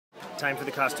Time for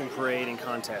the costume parade and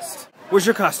contest. Where's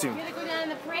your costume? I'm gonna go down in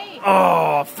the parade.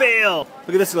 Oh, fail!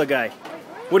 Look at this little guy.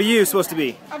 What are you supposed to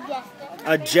be? A jester.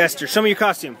 A jester. Show me your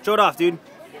costume. Show it off, dude.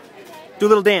 Do a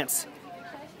little dance.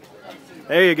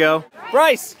 There you go.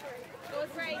 Bryce!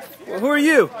 Well, who are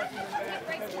you?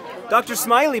 Dr.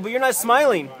 Smiley, but you're not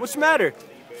smiling. What's the matter?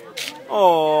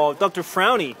 Oh, Dr.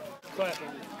 Frowny.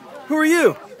 Who are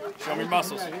you? Show me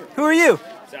muscles. Who are you?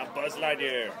 Sound Buzz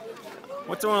Lightyear.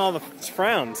 What's on all the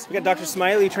frowns? We got Dr.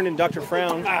 Smiley turned into Dr.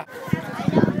 Frown. Ah.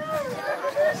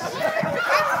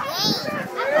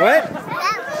 What?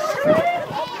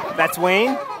 That's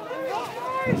Wayne?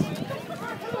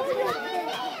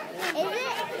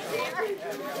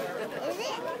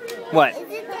 What?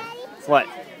 What?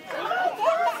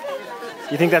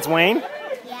 You think that's Wayne?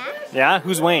 Yeah. Yeah?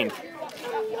 Who's Wayne?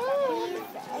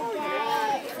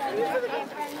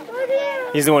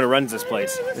 He's the one who runs this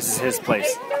place. This is his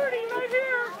place.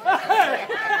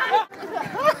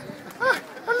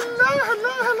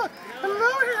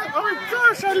 Oh my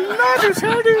gosh, I love his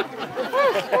hairdo.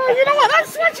 Oh, you know what? I'm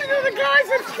switching to the guys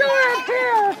that still have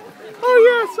hair. Oh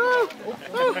yes, oh.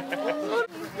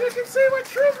 You can see what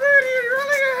true beauty it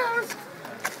really is.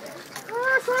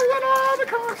 Oh, so I won all the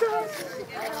contests.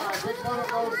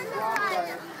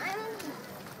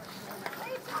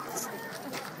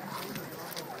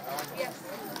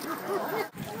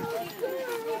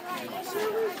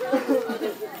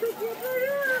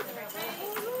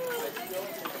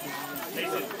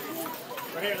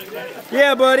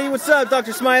 Yeah, buddy. What's up,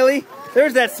 Dr. Smiley?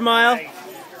 There's that smile. You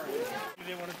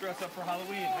didn't want to dress up for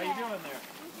Halloween. How you doing there?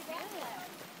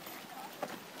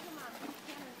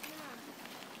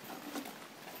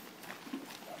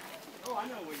 Oh, I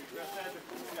know what you're dressed as. A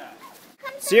cool guy.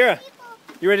 Sierra,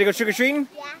 you ready to go trick-or-treating?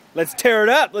 Yeah. Let's tear it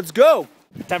up. Let's go.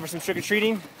 Time for some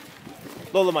trick-or-treating.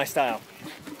 Lola my style.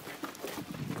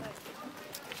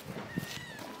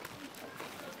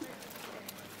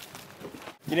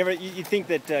 You think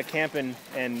that camping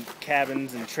and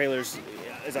cabins and trailers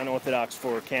is unorthodox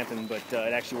for camping, but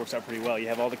it actually works out pretty well. You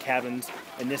have all the cabins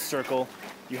in this circle,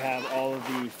 you have all of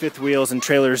the fifth wheels and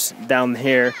trailers down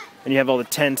here, and you have all the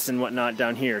tents and whatnot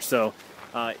down here. So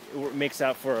it makes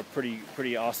out for a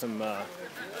pretty awesome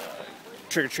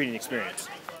trick-or-treating experience.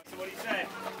 So what do you say?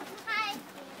 Hi.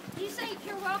 You say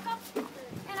you're welcome,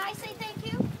 and I say thank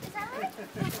you. Is that right?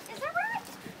 Is that right?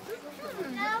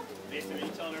 No. Mason, are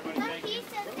you telling everybody No, thank you? he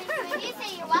says thank you and you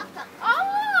say you're welcome.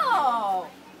 Oh!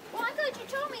 Well, I thought you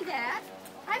told me that.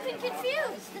 I've been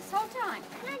confused this whole time.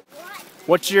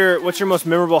 What's your most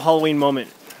memorable Halloween moment?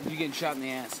 You getting shot in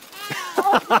the ass.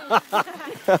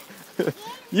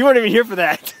 You weren't even here for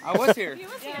that. I was here.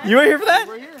 You weren't here for that?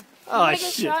 We're here. Oh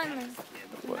shit.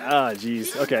 Oh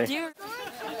jeez. Okay. Daddy,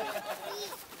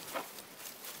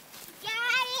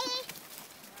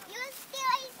 you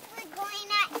guys were going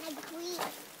at Pkwy.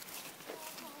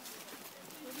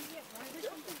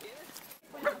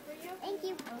 Thank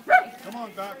you. Come on,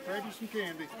 Doc, grab you some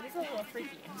candy.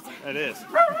 It is.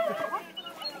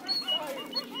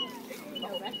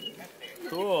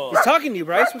 Cool. He's talking to you,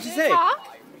 Bryce. What'd you say?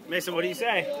 Talk? Mason, what do you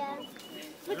say? Yeah.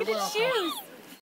 Look at his shoes.